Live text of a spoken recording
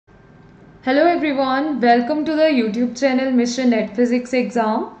Hello everyone, welcome to the YouTube channel Mission Net Physics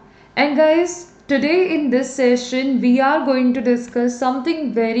Exam. And guys, today in this session we are going to discuss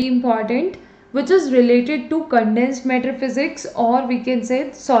something very important which is related to condensed matter physics, or we can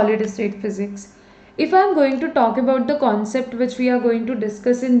say solid state physics. If I am going to talk about the concept which we are going to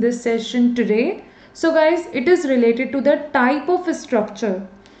discuss in this session today, so guys, it is related to the type of structure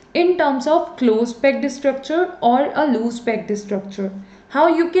in terms of closed packed structure or a loose packed structure. How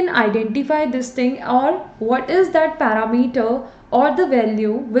you can identify this thing, or what is that parameter or the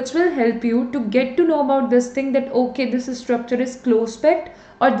value which will help you to get to know about this thing, that okay, this structure is closed packed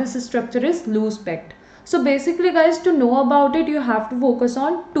or this structure is loose packed. So basically guys, to know about it you have to focus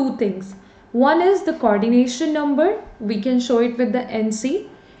on two things. One is the coordination number. We can show it with the NC.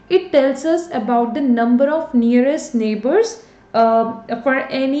 It tells us about the number of nearest neighbors for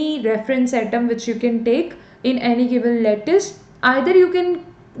any reference atom which you can take in any given lattice. Either you can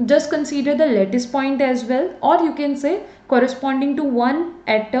just consider the lattice point as well, or you can say corresponding to one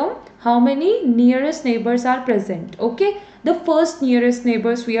atom how many nearest neighbors are present. Okay, the first nearest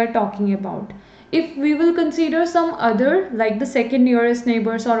neighbors we are talking about. If we will consider some other like the second nearest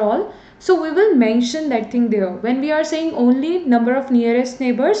neighbors or all, so we will mention that thing there. When we are saying only number of nearest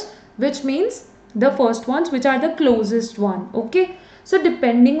neighbors, which means the first ones which are the closest one. Okay, so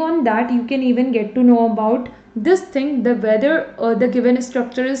depending on that you can even get to know about this thing, the whether the given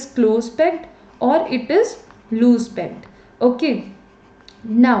structure is close packed or it is loose packed. Okay,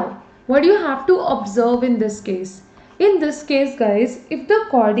 now what you have to observe in this case, guys, if the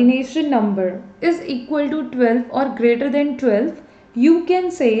coordination number is equal to 12 or greater than 12, you can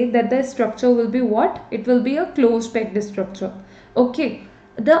say that the structure will be what? It will be a close packed structure. Okay,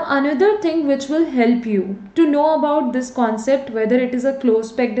 the another thing which will help you to know about this concept, whether it is a close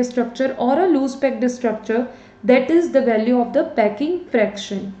packed structure or a loose packed structure, that is the value of the packing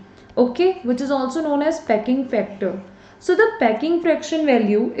fraction. Okay, which is also known as packing factor. So the packing fraction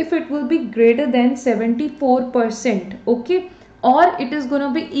value, if it will be greater than 74%, okay, or it is going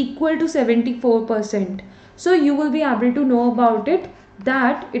to be equal to 74%, so you will be able to know about it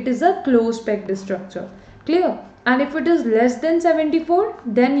that it is a close packed structure. Clear? And if it is less than 74,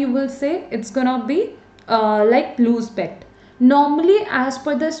 then you will say it's gonna be like loose packed. Normally, as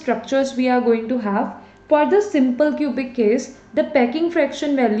per the structures we are going to have, for the simple cubic case, the packing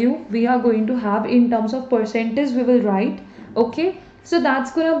fraction value we are going to have in terms of percentage we will write. Okay, so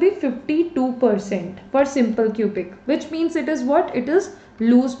that's gonna be 52% for simple cubic, which means it is what? It is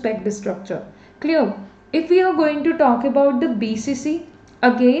loose packed structure. Clear? If we are going to talk about the BCC,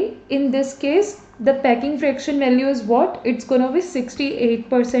 again in this case the packing fraction value is what? It's gonna be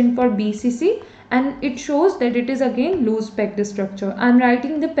 68% for BCC, and it shows that it is again loose packed structure. I'm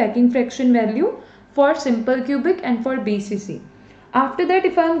writing the packing fraction value for simple cubic and for BCC. After that,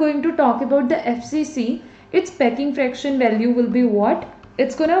 if I am going to talk about the FCC, its packing fraction value will be what?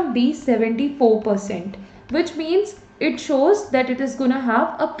 It's gonna be 74%, which means it shows that it is gonna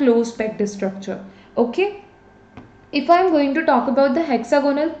have a close packed structure. Okay. If I am going to talk about the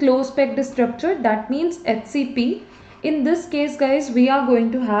hexagonal close packed structure, that means HCP. In this case, guys, we are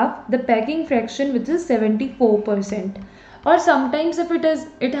going to have the packing fraction which is 74%. Or sometimes if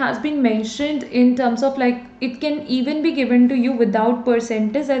it has been mentioned in terms of like, it can even be given to you without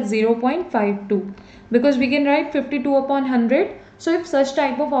percentage at 0.52, because we can write 52 upon 100. So if such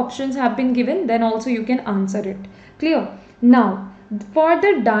type of options have been given, then also you can answer it. Clear? Now for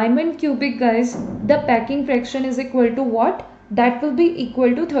the diamond cubic, guys, the packing fraction is equal to what? That will be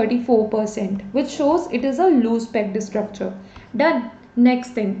equal to 34%, which shows it is a loose packed structure. Done. Next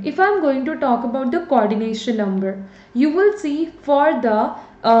thing, if I am going to talk about the coordination number, you will see for the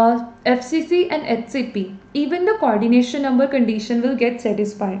FCC and HCP, even the coordination number condition will get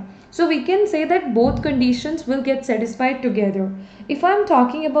satisfied. So we can say that both conditions will get satisfied together. If I am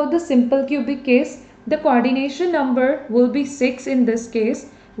talking about the simple cubic case, the coordination number will be 6 in this case,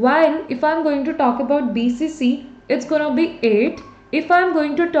 while if I am going to talk about BCC, it's going to be 8. If I am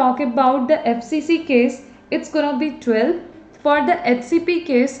going to talk about the FCC case, it's going to be 12. For the HCP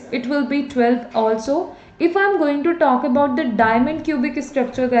case, it will be 12 also. If I am going to talk about the diamond cubic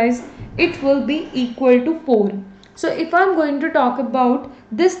structure, guys, it will be equal to 4. So if I am going to talk about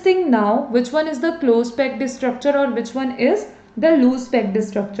this thing now, which one is the close packed structure or which one is the loose packed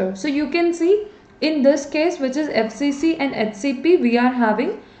structure. So you can see in this case, which is FCC and HCP, we are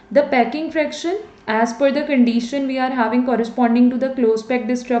having the packing fraction as per the condition we are having corresponding to the close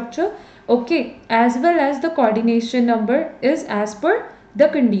packed structure. Okay, as well as the coordination number is as per the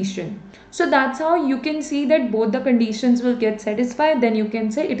condition. So that's how you can see that both the conditions will get satisfied. Then you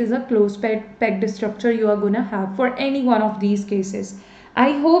can say it is a close packed structure you are gonna have for any one of these cases.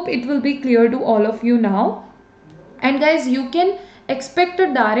 I hope it will be clear to all of you now. And guys, you can expect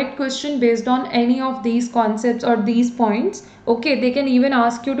a direct question based on any of these concepts or these points. Okay, they can even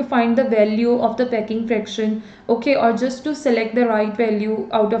ask you to find the value of the pecking fraction, okay, or just to select the right value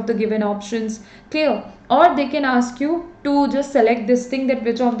out of the given options. Clear? Or they can ask you to just select this thing, that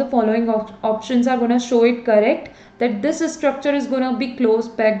which of the following options are going to show it correct, that this structure is going to be close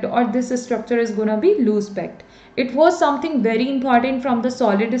packed or this structure is going to be loose packed. It was something very important from the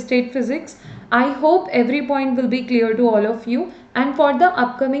solid state physics. I hope every point will be clear to all of you, and for the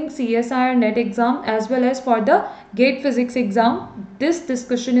upcoming CSIR net exam as well as for the gate physics exam, this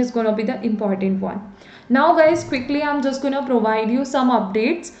discussion is going to be the important one. Now guys, quickly I'm just going to provide you some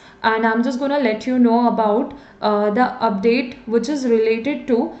updates, and I'm just going to let you know about the update which is related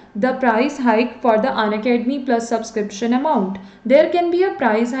to the price hike for the Unacademy Plus subscription amount. There can be a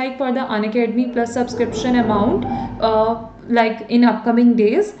price hike for the Unacademy Plus subscription amount like in upcoming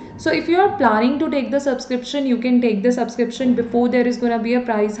days. So if you are planning to take the subscription, you can take the subscription before there is going to be a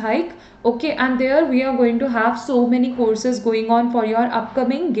price hike. Okay, and there we are going to have so many courses going on for your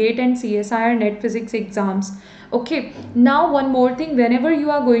upcoming GATE and CSIR net physics exams. Okay, now one more thing, whenever you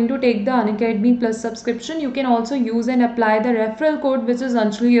are going to take the Unacademy Plus subscription, you can also use and apply the referral code which is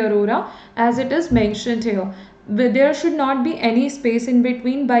Anjali Arora, as it is mentioned here. There should not be any space in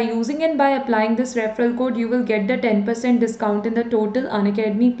between. By using and by applying this referral code, you will get the 10% discount in the total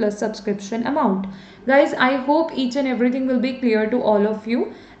Unacademy Plus subscription amount. Guys, I hope each and everything will be clear to all of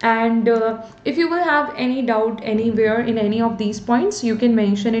you, and if you will have any doubt anywhere in any of these points, you can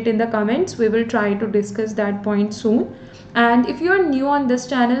mention it in the comments. We will try to discuss that point soon. And if you are new on this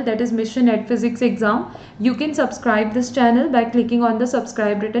channel, that is Mission Net Physics Exam, you can subscribe this channel by clicking on the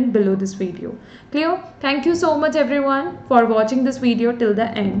subscribe button below this video. Clear? Thank you so much everyone for watching this video till the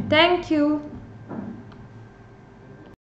end. Thank you.